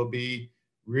probably will be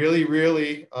really,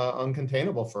 really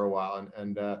uncontainable for a while.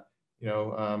 And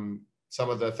some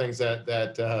of the things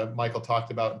that Michael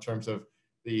talked about in terms of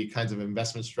the kinds of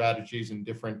investment strategies in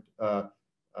different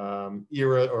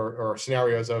era or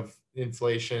scenarios of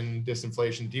inflation,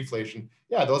 disinflation, deflation.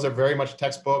 Yeah, those are very much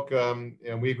textbook,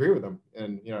 and we agree with them.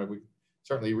 And we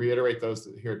certainly reiterate those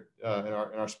here in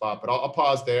our spot. But I'll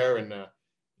pause there and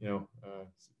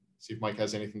see if Mike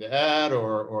has anything to add,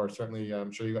 or certainly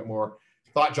I'm sure you got more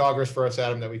thought joggers for us,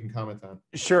 Adam, that we can comment on.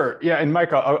 Sure. Yeah. And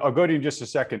Mike, I'll go to you in just a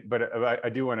second, but I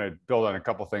do want to build on a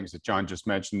couple of things that John just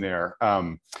mentioned there.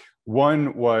 One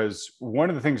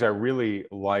of the things I really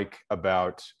like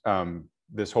about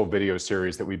this whole video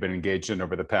series that we've been engaged in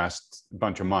over the past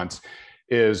bunch of months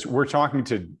is we're talking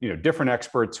to different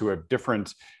experts who have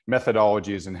different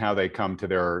methodologies and how they come to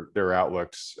their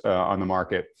outlooks on the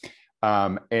market.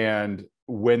 And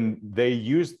when they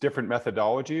use different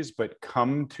methodologies but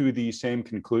come to the same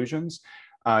conclusions,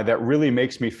 that really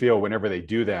makes me feel whenever they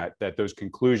do that those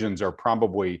conclusions are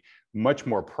probably much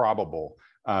more probable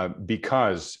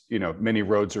because many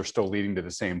roads are still leading to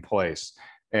the same place.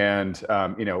 And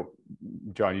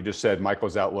John, you just said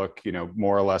Michael's outlook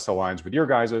more or less aligns with your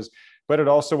guys's, but it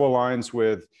also aligns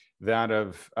with that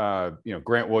of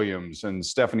Grant Williams and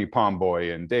Stephanie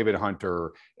Pomboy and David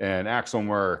Hunter and Axel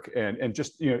Merck and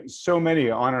just so many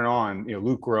on and on,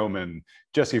 Luke Roman,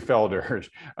 Jesse Felder,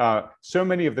 so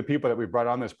many of the people that we brought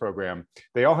on this program,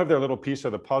 they all have their little piece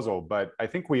of the puzzle. But I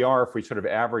think if we sort of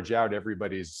average out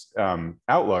everybody's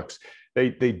outlooks, they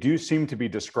do seem to be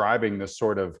describing this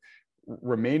sort of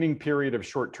remaining period of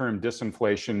short-term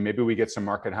disinflation. Maybe we get some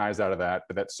market highs out of that,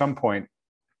 but at some point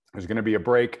there's going to be a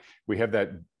break. We have that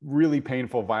really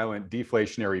painful, violent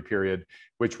deflationary period,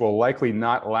 which will likely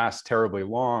not last terribly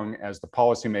long as the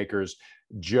policymakers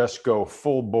just go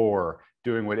full bore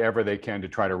doing whatever they can to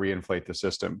try to reinflate the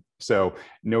system. So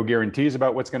no guarantees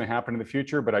about what's going to happen in the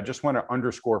future, but I just want to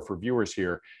underscore for viewers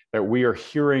here that we are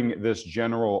hearing this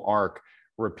general arc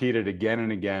repeated again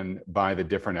and again by the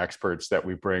different experts that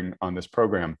we bring on this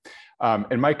program.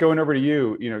 And Mike, going over to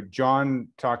you, John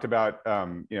talked about,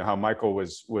 how Michael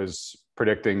was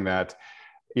predicting that,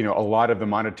 a lot of the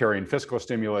monetary and fiscal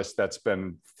stimulus that's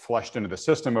been flushed into the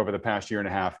system over the past year and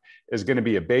a half is going to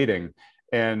be abating.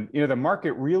 And, the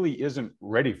market really isn't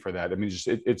ready for that. I mean,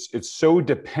 it's so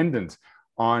dependent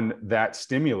on that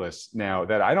stimulus now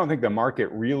that I don't think the market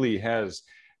really has,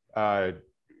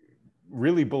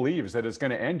 really believes that it's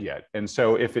going to end yet. And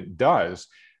so if it does,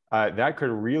 that could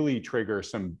really trigger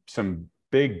some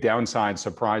big downside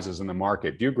surprises in the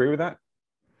market. Do you agree with that?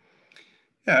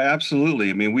 Yeah, absolutely.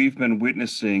 I mean, we've been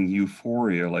witnessing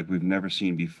euphoria like we've never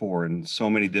seen before in so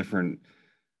many different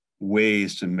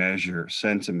ways to measure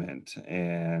sentiment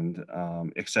and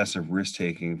excessive risk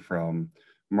taking, from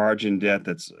margin debt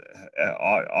that's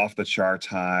off the charts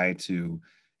high to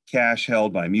cash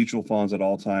held by mutual funds at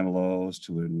all-time lows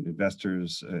to investor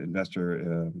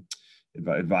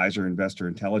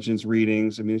intelligence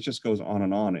readings. I mean, it just goes on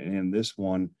and on. And this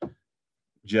one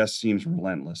just seems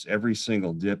relentless. Every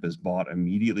single dip is bought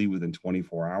immediately within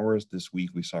 24 hours. This week,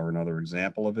 we saw another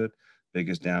example of it.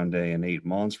 Biggest down day in 8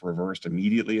 months, reversed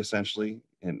immediately, essentially,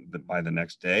 by the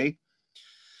next day.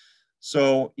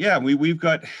 So yeah, we've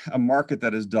got a market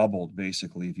that has doubled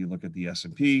basically. If you look at the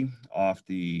S&P off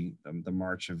the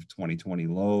March of 2020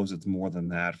 lows, it's more than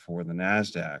that for the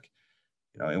Nasdaq.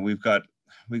 And we've got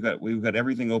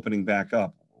everything opening back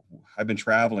up. I've been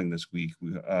traveling this week,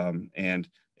 and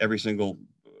every single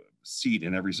seat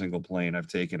in every single plane I've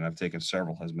taken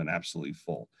several, has been absolutely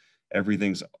full.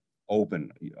 Everything's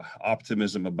open.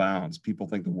 Optimism abounds. People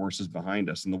think the worst is behind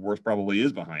us, and the worst probably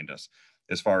is behind us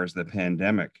as far as the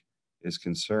pandemic is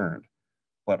concerned.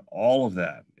 But all of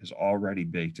that is already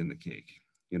baked in the cake.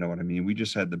 You know what I mean? We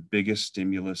just had the biggest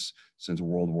stimulus since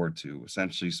World War II.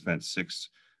 Essentially spent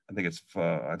I think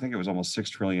it was almost $6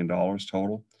 trillion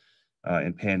total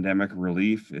in pandemic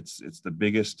relief. It's the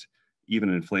biggest, even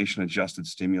inflation adjusted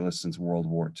stimulus since World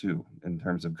War II in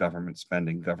terms of government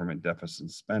spending, government deficit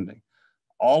spending.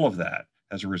 All of that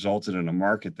has resulted in a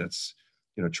market that's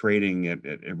trading at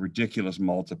ridiculous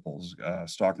multiples,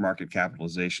 stock market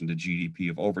capitalization to GDP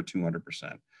of over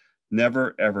 200%.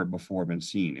 Never, ever before been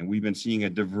seen. And we've been seeing a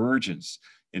divergence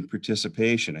in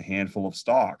participation. A handful of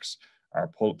stocks are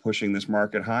pushing this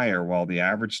market higher while the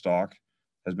average stock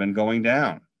has been going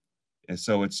down. And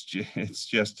so it's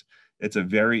a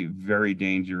very, very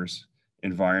dangerous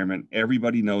environment.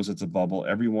 Everybody knows it's a bubble.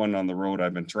 Everyone on the road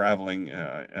I've been traveling,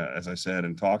 as I said,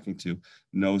 and talking to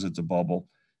knows it's a bubble.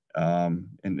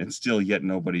 And still yet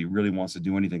nobody really wants to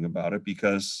do anything about it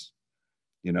because,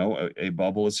 a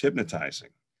bubble is hypnotizing.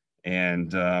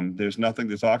 And there's nothing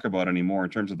to talk about anymore in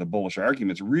terms of the bullish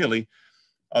arguments, really,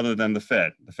 other than the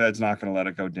Fed. The Fed's not going to let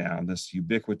it go down. This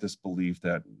ubiquitous belief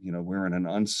that, we're in an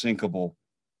unsinkable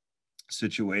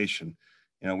situation.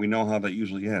 We know how that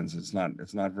usually ends. It's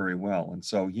not very well. And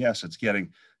so, yes, it's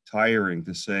getting tiring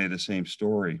to say the same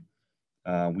story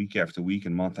week after week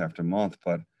and month after month,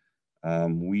 but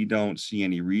we don't see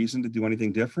any reason to do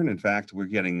anything different. In fact, we're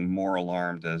getting more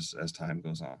alarmed as time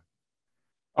goes on.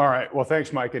 All right. Well,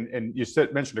 thanks, Mike. And you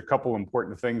mentioned a couple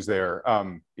important things there.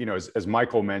 As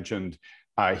Michael mentioned,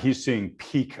 he's seeing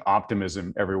peak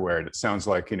optimism everywhere. And it sounds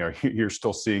like, you're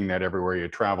still seeing that everywhere you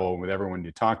travel and with everyone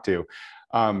you talk to.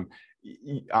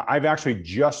 I've actually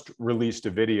just released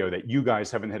a video that you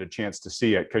guys haven't had a chance to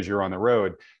see yet because you're on the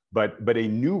road. But a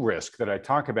new risk that I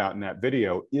talk about in that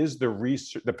video is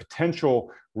the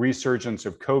potential resurgence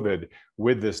of COVID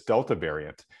with this Delta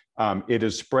variant. It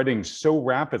is spreading so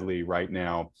rapidly right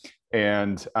now,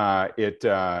 and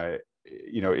they're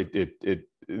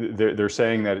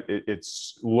saying that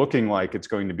it's looking like it's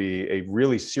going to be a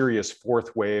really serious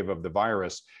fourth wave of the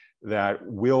virus that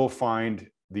will find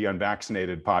the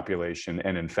unvaccinated population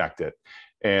and infect it.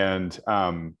 And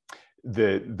I'm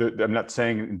not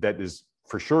saying that is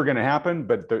for sure going to happen,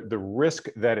 but the risk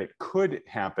that it could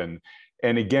happen,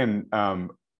 and again,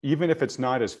 even if it's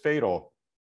not as fatal,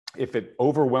 if it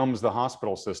overwhelms the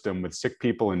hospital system with sick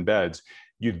people in beds,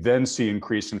 you then see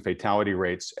increase in fatality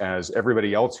rates as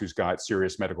everybody else who's got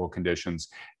serious medical conditions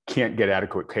can't get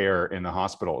adequate care in the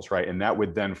hospitals, right? And that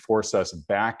would then force us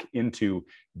back into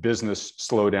business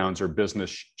slowdowns or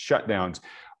business shutdowns,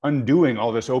 undoing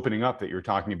all this opening up that you're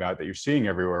talking about, that you're seeing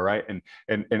everywhere, right? And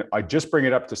I just bring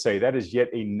it up to say that is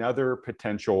yet another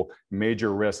potential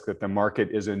major risk that the market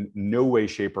is in no way,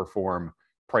 shape, or form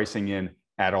pricing in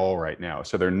at all right now.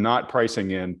 So they're not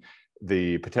pricing in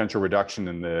the potential reduction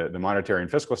in the monetary and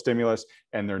fiscal stimulus,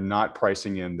 and they're not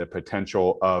pricing in the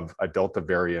potential of a Delta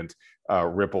variant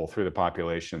ripple through the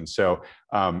population. So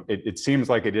it seems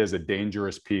like it is a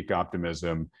dangerous peak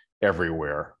optimism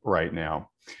everywhere right now.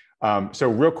 So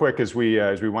real quick, as we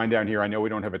wind down here, I know we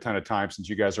don't have a ton of time since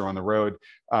you guys are on the road.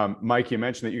 Mike, you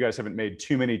mentioned that you guys haven't made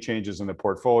too many changes in the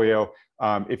portfolio.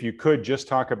 If you could just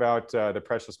talk about the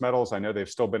precious metals. I know they've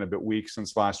still been a bit weak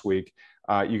since last week.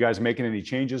 You guys making any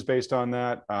changes based on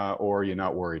that, or are you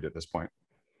not worried at this point?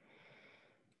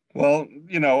 Well,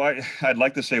 I'd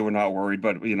like to say we're not worried,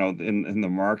 but in the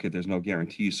market, there's no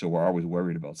guarantee, so we're always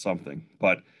worried about something.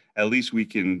 But at least we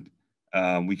can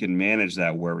manage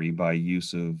that worry by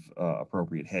use of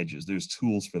appropriate hedges. There's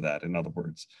tools for that, in other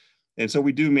words. And so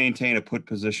we do maintain a put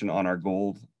position on our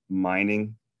gold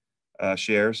mining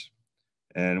shares.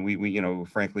 And we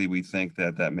frankly, we think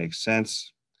that makes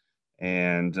sense.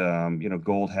 And,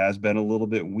 gold has been a little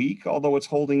bit weak, although it's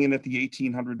holding in at the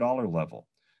 $1,800 level.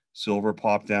 Silver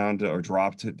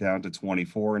dropped it down to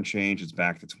 24 and change. It's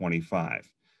back to 25.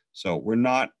 So we're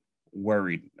not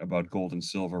worried about gold and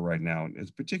silver right now.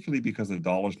 It's particularly because the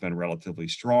dollar's been relatively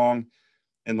strong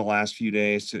in the last few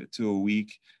days to a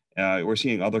week. We're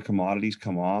seeing other commodities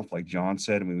come off, like John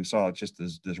said. I mean, we saw just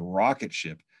this rocket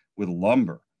ship with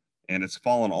lumber, and it's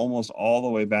fallen almost all the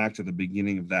way back to the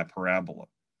beginning of that parabola.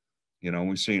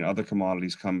 We're seeing other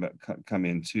commodities come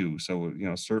in too. So,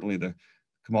 certainly the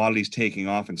commodities taking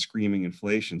off and screaming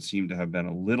inflation seem to have been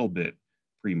a little bit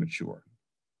premature.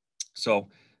 So,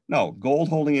 no, gold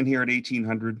holding in here at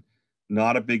 1,800,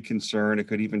 not a big concern. It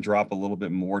could even drop a little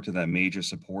bit more to that major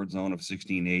support zone of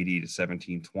 1,680 to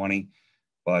 1,720.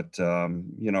 But,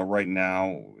 right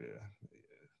now,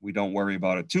 we don't worry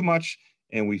about it too much.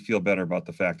 And we feel better about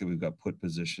the fact that we've got put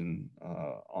position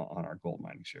on our gold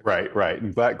mining shares. Right.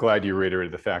 And glad you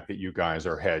reiterated the fact that you guys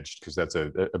are hedged, because that's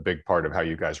a big part of how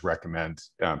you guys recommend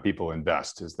people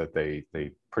invest, is that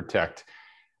they protect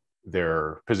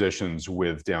their positions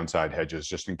with downside hedges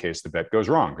just in case the bet goes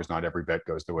wrong, because not every bet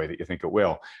goes the way that you think it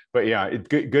will. But yeah, it's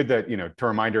good that, to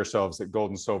remind ourselves that gold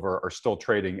and silver are still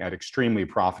trading at extremely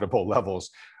profitable levels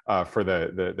for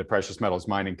the precious metals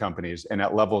mining companies, and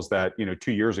at levels that,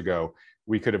 2 years ago,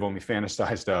 we could have only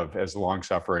fantasized of as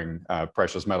long-suffering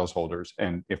precious metals holders.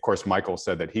 And of course, Michael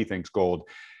said that he thinks gold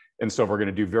and silver are going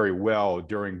to do very well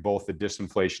during both the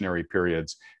disinflationary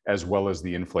periods as well as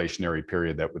the inflationary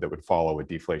period that would follow a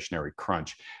deflationary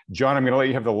crunch. John, I'm going to let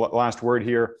you have the last word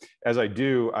here. As I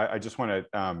do, I just want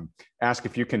to ask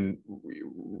if you can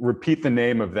repeat the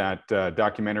name of that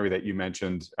documentary that you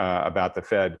mentioned about the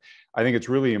Fed. I think it's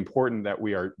really important that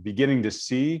we are beginning to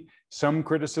see some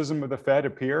criticism of the Fed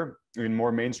appear in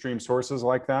more mainstream sources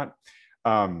like that.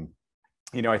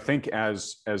 I think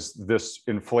as this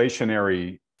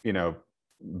inflationary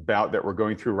bout that we're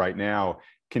going through right now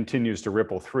continues to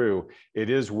ripple through, it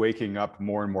is waking up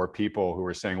more and more people who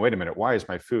are saying, wait a minute, why is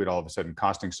my food all of a sudden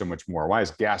costing so much more? Why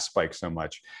is gas spiked so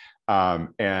much?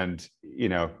 And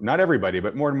not everybody,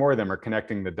 but more and more of them are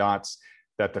connecting the dots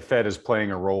that the Fed is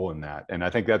playing a role in that. And I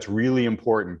think that's really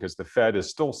important, because the Fed is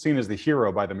still seen as the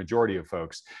hero by the majority of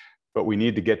folks, but we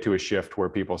need to get to a shift where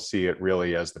people see it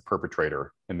really as the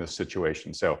perpetrator in this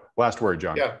situation. So last word,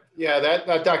 John. Yeah,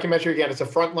 that documentary, again, it's a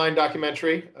Frontline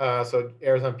documentary. So it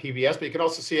airs on PBS, but you can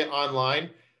also see it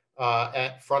online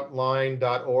at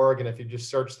frontline.org. And if you just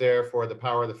search there for the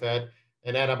power of the Fed.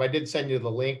 And Adam, I did send you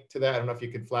the link to that. I don't know if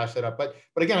you could flash that up, but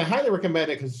again, I highly recommend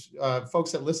it because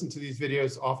folks that listen to these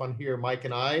videos often hear Mike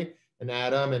and I and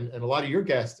Adam and a lot of your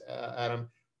guests, Adam,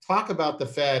 talk about the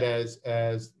Fed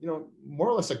as more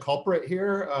or less a culprit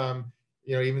here.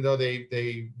 Even though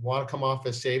they want to come off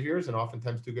as saviors and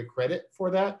oftentimes do get credit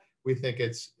for that, we think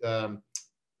it's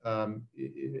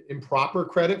improper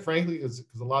credit, frankly, because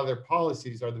a lot of their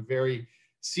policies are the very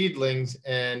seedlings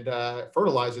and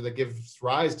fertilizer that gives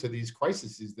rise to these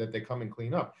crises that they come and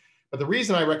clean up. But the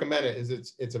reason I recommend it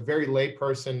is it's a very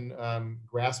layperson,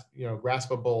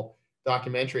 graspable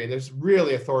documentary, and there's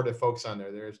really authoritative folks on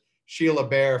there. There's Sheila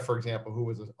Bair, for example, who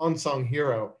was an unsung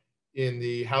hero in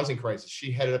the housing crisis.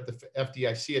 She headed up the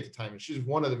FDIC at the time, and she's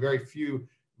one of the very few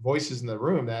voices in the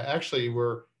room that actually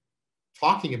were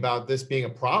talking about this being a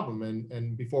problem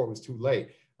and before it was too late.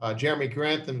 Jeremy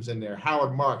Grantham's in there,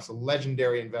 Howard Marks, a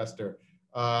legendary investor.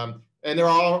 And there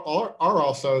are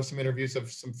also some interviews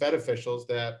of some Fed officials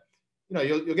that,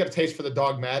 you'll get a taste for the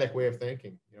dogmatic way of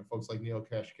thinking, folks like Neil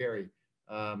Kashkari.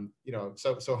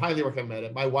 So highly recommend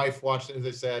it. My wife watched it, as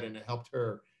I said, and it helped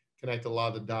her connect a lot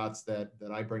of the dots that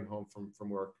I bring home from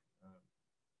work.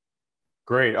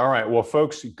 Great. All right. Well,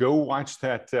 folks, go watch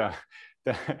that.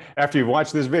 After you've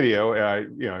watched this video,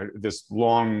 this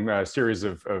long series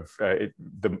of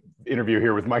the interview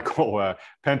here with Michael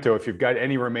Pento, if you've got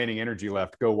any remaining energy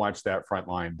left, go watch that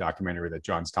Frontline documentary that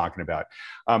John's talking about.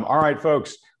 All right,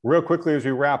 folks, real quickly as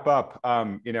we wrap up,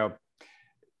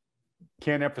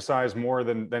 can't emphasize more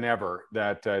than ever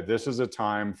that this is a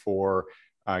time for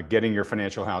getting your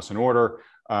financial house in order.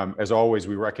 As always,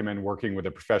 we recommend working with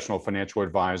a professional financial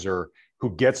advisor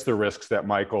who gets the risks that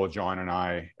Michael, John, and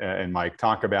I and Mike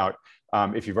talk about.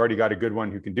 If you've already got a good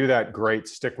one who can do that, great,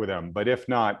 stick with them. But if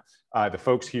not, the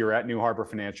folks here at New Harbor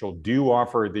Financial do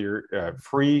offer their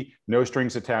free, no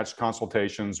strings attached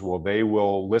consultations. They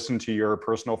will listen to your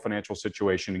personal financial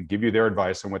situation and give you their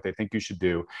advice on what they think you should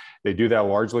do. They do that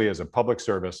largely as a public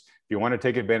service. If you want to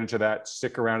take advantage of that,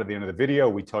 stick around at the end of the video.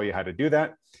 We tell you how to do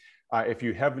that. If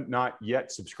you have not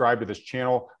yet subscribed to this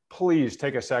channel, please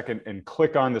take a second and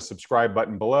click on the subscribe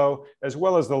button below, as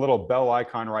well as the little bell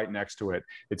icon right next to it.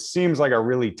 It seems like a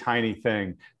really tiny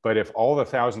thing, but if all the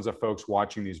thousands of folks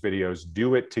watching these videos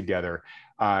do it together,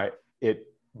 it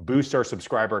boosts our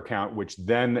subscriber count, which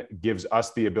then gives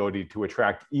us the ability to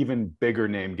attract even bigger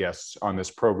name guests on this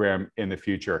program in the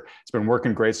future. It's been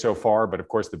working great so far, but of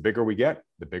course, the bigger we get,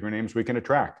 the bigger names we can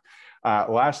attract.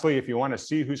 Lastly, if you want to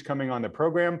see who's coming on the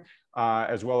program,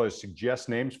 as well as suggest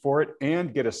names for it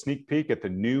and get a sneak peek at the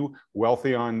new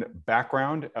Wealthion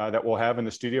background that we'll have in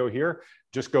the studio here,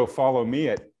 just go follow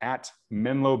me at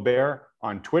Menlo Bear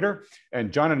on Twitter.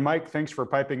 And John and Mike, thanks for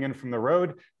piping in from the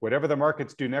road. Whatever the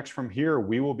markets do next from here,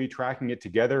 we will be tracking it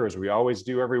together as we always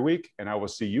do every week. And I will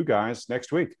see you guys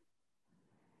next week.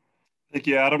 Thank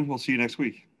you, Adam. We'll see you next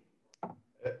week.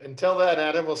 Until then,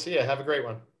 Adam, we'll see you. Have a great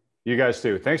one. You guys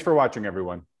too. Thanks for watching,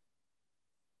 everyone.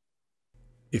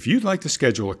 If you'd like to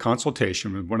schedule a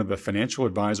consultation with one of the financial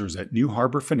advisors at New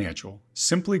Harbor Financial,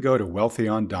 simply go to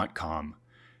Wealthion.com.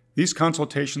 These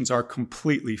consultations are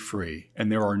completely free and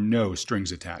there are no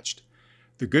strings attached.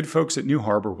 The good folks at New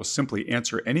Harbor will simply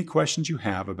answer any questions you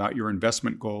have about your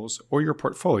investment goals or your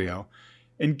portfolio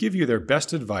and give you their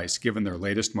best advice given their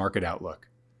latest market outlook.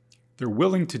 They're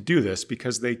willing to do this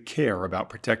because they care about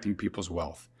protecting people's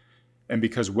wealth, and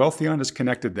because Wealthion has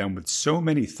connected them with so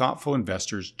many thoughtful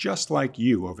investors just like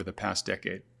you over the past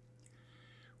decade.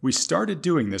 We started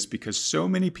doing this because so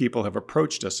many people have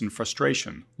approached us in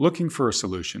frustration, looking for a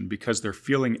solution because they're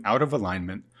feeling out of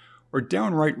alignment or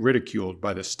downright ridiculed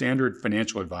by the standard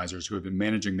financial advisors who have been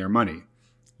managing their money.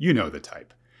 You know the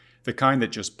type. The kind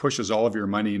that just pushes all of your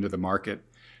money into the market,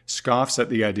 scoffs at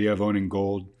the idea of owning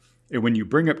gold, and when you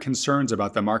bring up concerns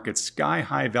about the market's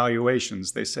sky-high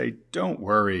valuations, they say, "Don't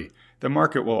worry. The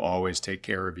market will always take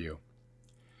care of you."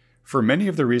 For many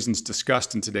of the reasons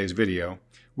discussed in today's video,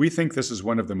 we think this is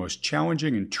one of the most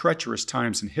challenging and treacherous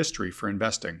times in history for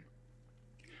investing.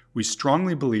 We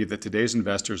strongly believe that today's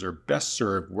investors are best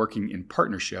served working in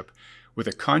partnership with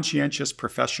a conscientious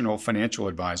professional financial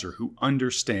advisor who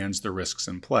understands the risks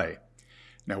in play.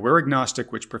 Now, we're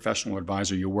agnostic which professional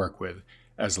advisor you work with,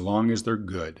 as long as they're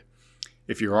good.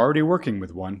 If you're already working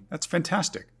with one, that's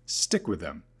fantastic. Stick with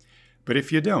them. But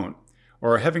if you don't,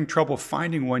 or are having trouble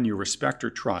finding one you respect or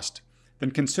trust,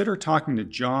 then consider talking to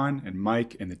John and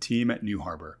Mike and the team at New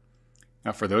Harbor.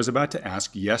 Now, for those about to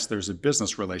ask, yes, there's a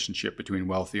business relationship between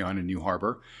Wealthion and New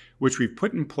Harbor, which we've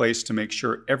put in place to make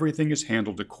sure everything is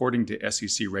handled according to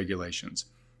SEC regulations.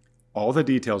 All the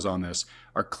details on this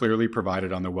are clearly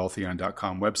provided on the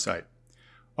Wealthion.com website.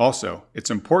 Also,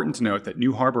 it's important to note that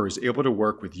New Harbor is able to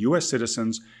work with U.S.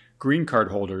 citizens, green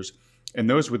card holders, and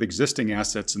those with existing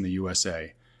assets in the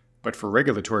USA. But for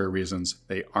regulatory reasons,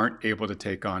 they aren't able to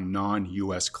take on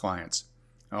non-U.S. clients.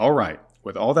 All right,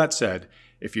 with all that said,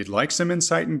 if you'd like some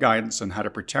insight and guidance on how to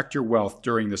protect your wealth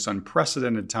during this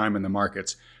unprecedented time in the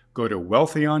markets, go to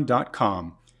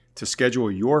Wealthion.com to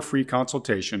schedule your free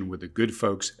consultation with the good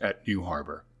folks at New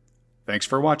Harbor. Thanks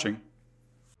for watching.